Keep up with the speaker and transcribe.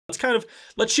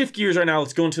let's shift gears right now.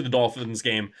 Let's go into the Dolphins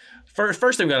game.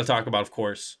 First thing we got to talk about, of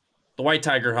course, the White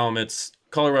Tiger helmets,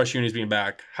 color rush unis being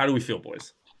back. How do we feel,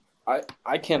 boys?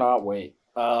 I cannot wait.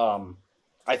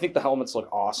 I think the helmets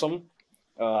look awesome.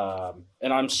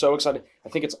 And I'm so excited. I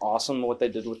think it's awesome what they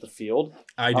did with the field.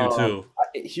 I do too.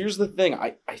 Here's the thing.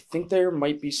 I think there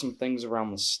might be some things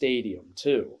around the stadium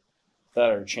too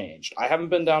that are changed. I haven't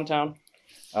been downtown.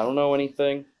 I don't know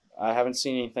anything. I haven't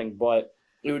seen anything, but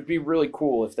it would be really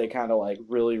cool if they kind of like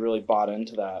really, really bought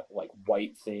into that like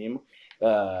white theme.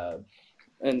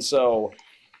 And so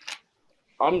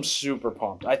I'm super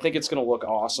pumped. I think it's going to look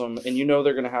awesome. And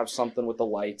they're going to have something with the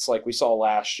lights like we saw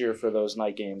last year for those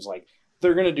night games. Like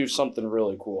they're going to do something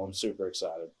really cool. I'm super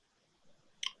excited.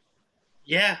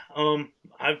 Yeah.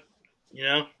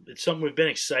 It's something we've been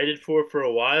excited for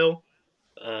a while.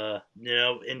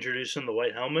 Introducing the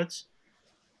white helmets.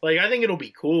 Like, I think it'll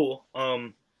be cool.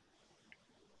 I'm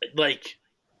excited.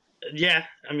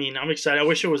 I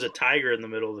wish it was a tiger in the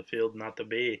middle of the field, not the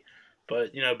bee.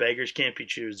 But, beggars can't be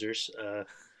choosers. The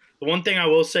one thing I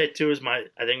will say, too, is I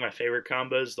think my favorite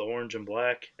combo is the orange and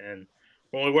black. And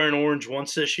we're only wearing orange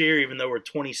once this year, even though we're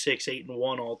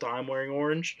 26-8-1 all time wearing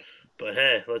orange. But,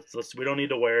 hey, we don't need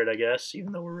to wear it, I guess,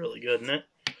 even though we're really good in it.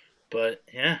 But,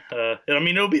 yeah,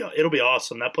 it'll be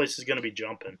awesome. That place is going to be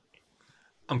jumping.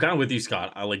 I'm kind of with you,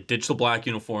 Scott. I like ditch the black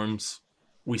uniforms.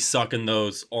 We suck in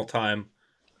those all time.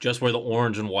 Just wear the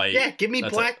orange and white. Yeah, give me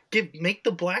black. Make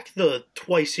the black the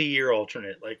twice a year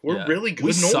alternate. Like we're really good. We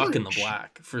in suck orange. in the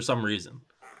black for some reason.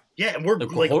 Yeah, we're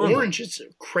like orange is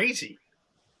crazy.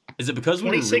 Is it because we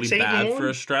were really bad for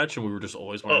a stretch and we were just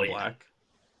always wearing black?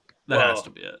 That has to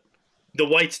be it. The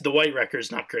white record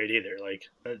is not great either. Like,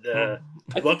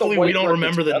 luckily we don't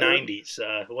remember the '90s.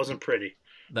 It wasn't pretty.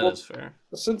 That is fair.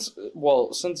 Since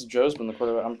Joe's been the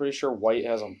quarterback, I'm pretty sure white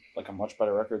has a much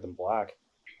better record than black.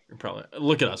 Probably.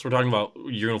 Look at us. We're talking about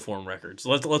uniform records.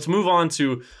 Let's move on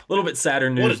to a little bit sadder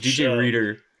news. DJ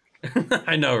Reader.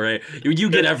 I know, right? You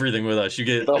get everything with us. You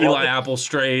get Eli Apple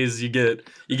strays. You get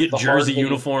jersey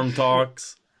uniform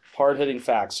talks. Hard hitting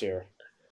facts here.